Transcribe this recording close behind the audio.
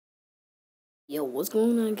Yo, what's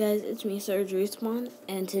going on, guys? It's me, Surge Respawn,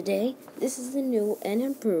 and today, this is the new and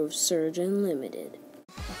improved Surge Unlimited.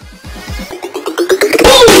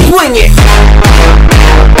 Swing it!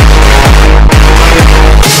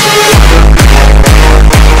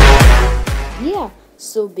 Yeah,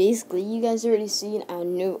 so basically, you guys already seen our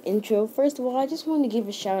new intro. First of all, I just want to give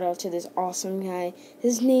a shout out to this awesome guy.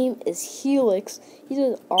 His name is Helix. He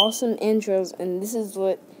does awesome intros, and this is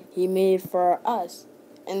what he made for us.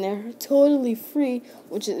 And they're totally free,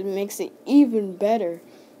 which makes it even better.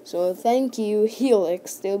 So thank you,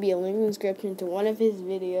 Helix. There'll be a link in the description to one of his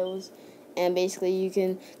videos, and basically you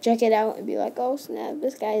can check it out and be like, oh snap,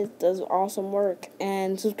 this guy does awesome work,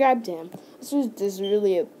 and subscribe to him. This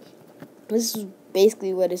is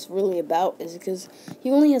basically what it's really about, is because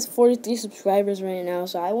he only has 43 subscribers right now.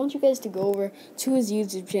 So I want you guys to go over to his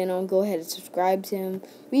YouTube channel and go ahead and subscribe to him.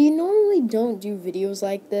 We normally don't do videos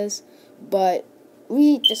like this, but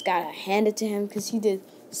we just gotta hand it to him because he did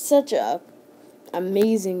such a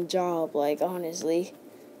amazing job. Like, honestly,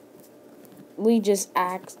 we just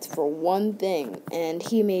asked for one thing, and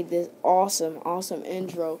he made this awesome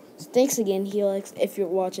intro. So thanks again, Helix, if you're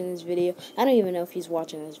watching this video. I don't even know if he's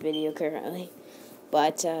watching this video currently,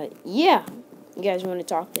 but yeah, you guys want to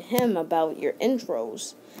talk to him about your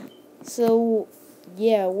intros. So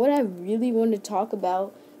yeah, what I really want to talk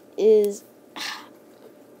about is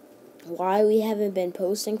why we haven't been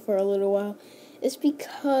posting for a little while. It's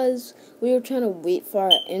because we were trying to wait for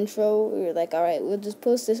our intro. We were like, alright, we'll just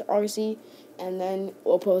post this RC, and then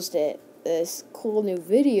we'll post this cool new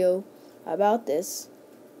video about this.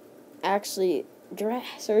 Actually,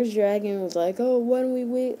 Surge Dragon was like, oh, why don't we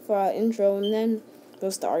wait for our intro and then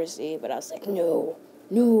post the RC? But I was like, no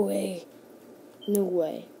way.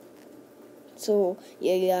 So,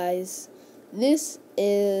 yeah, guys, this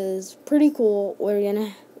is pretty cool.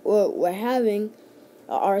 We're having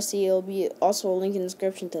a RC. It'll be also a link in the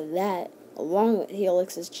description to that, along with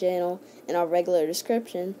Helix's channel in our regular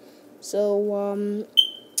description. So,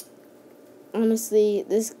 honestly,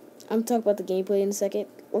 I'm talking about the gameplay in a second.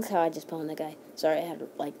 Look how I just pwned that guy. Sorry, I had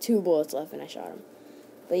like 2 bullets left and I shot him.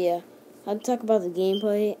 But yeah, I'll talk about the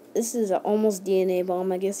gameplay. This is an almost DNA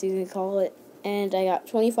bomb, I guess you can call it. And I got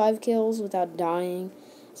 25 kills without dying.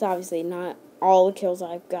 It's obviously not all the kills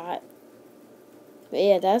I've got. But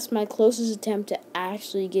yeah, that's my closest attempt to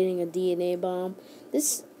actually getting a DNA bomb.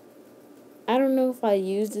 I don't know if I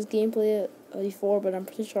used this gameplay before, but I'm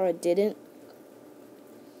pretty sure I didn't.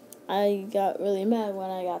 I got really mad when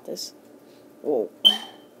I got this. Whoa.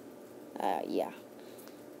 Yeah.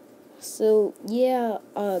 So, yeah,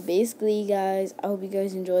 basically, guys, I hope you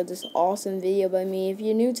guys enjoyed this awesome video by me. If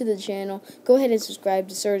you're new to the channel, go ahead and subscribe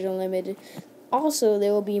to Surge Unlimited. Also,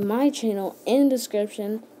 there will be my channel in the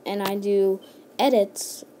description, and I do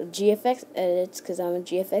edits, GFX edits, because I'm a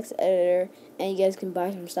GFX editor, and you guys can buy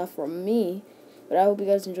some stuff from me. But I hope you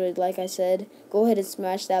guys enjoyed. Like I said, go ahead and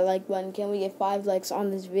smash that like button. Can we get 5 likes on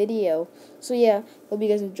this video? So yeah, hope you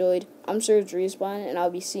guys enjoyed. I'm Surge Respawn, and I'll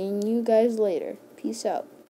be seeing you guys later. Peace out.